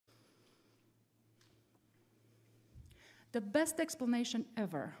The best explanation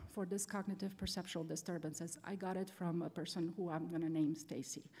ever for this cognitive perceptual disturbances, I got it from a person who I'm going to name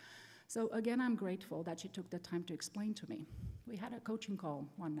Stacy. So again, I'm grateful that she took the time to explain to me. We had a coaching call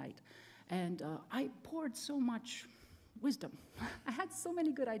one night, and I poured so much wisdom. I had so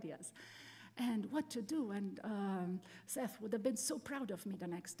many good ideas and what to do, and Seth would have been so proud of me the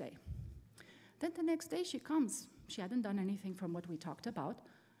next day. Then the next day she comes. She hadn't done anything from what we talked about.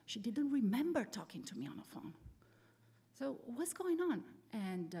 She didn't remember talking to me on the phone. So what's going on?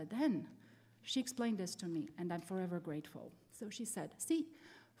 And then she explained this to me, and I'm forever grateful. So she said, see,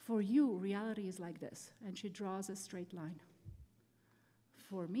 for you, reality is like this. And she draws a straight line.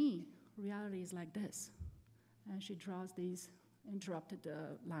 For me, reality is like this. And she draws these interrupted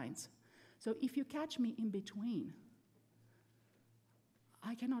lines. So if you catch me in between,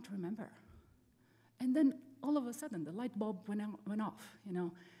 I cannot remember. And then all of a sudden, the light bulb went off, you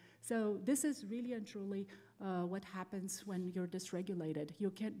know. So this is really and truly what happens when you're dysregulated.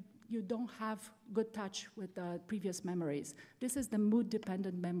 You don't have good touch with previous memories. This is the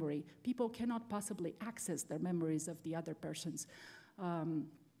mood-dependent memory. People cannot possibly access their memories of the other persons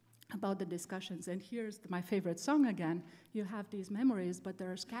about the discussions. And here's my favorite song again. You have these memories, but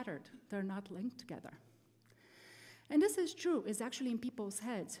they're scattered. They're not linked together. And this is true, it's actually in people's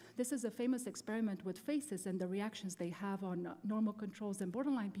heads. This is a famous experiment with faces and the reactions they have on normal controls and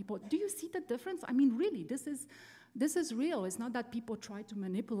borderline people. Do you see the difference? I mean, really, this is real. It's not that people try to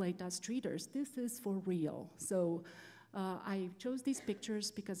manipulate us treaters. This is for real. So I chose these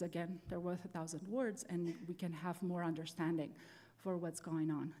pictures because, again, they're worth 1,000 words, and we can have more understanding for what's going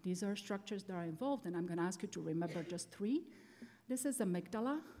on. These are structures that are involved, and I'm going to ask you to remember just 3. This is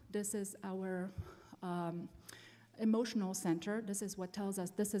amygdala. This is our emotional center. This is what tells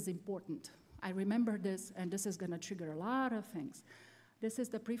us this is important. I remember this, and this is going to trigger a lot of things. This is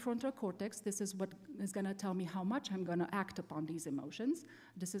the prefrontal cortex. This is what is going to tell me how much I'm going to act upon these emotions.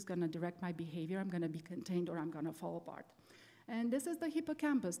 This is going to direct my behavior. I'm going to be contained or I'm going to fall apart. And this is the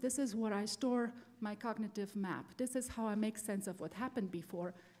hippocampus. This is where I store my cognitive map. This is how I make sense of what happened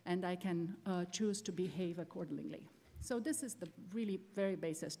before, and I can choose to behave accordingly. So this is the really very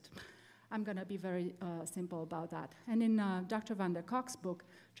basic. I'm going to be very simple about that. And in Dr. Van der Kolk's book,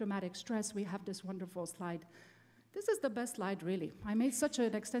 Traumatic Stress, we have this wonderful slide. This is the best slide, really. I made such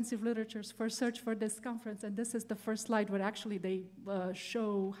an extensive literature for search for this conference, and this is the first slide where actually they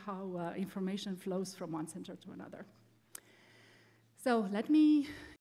show how information flows from one center to another. So let me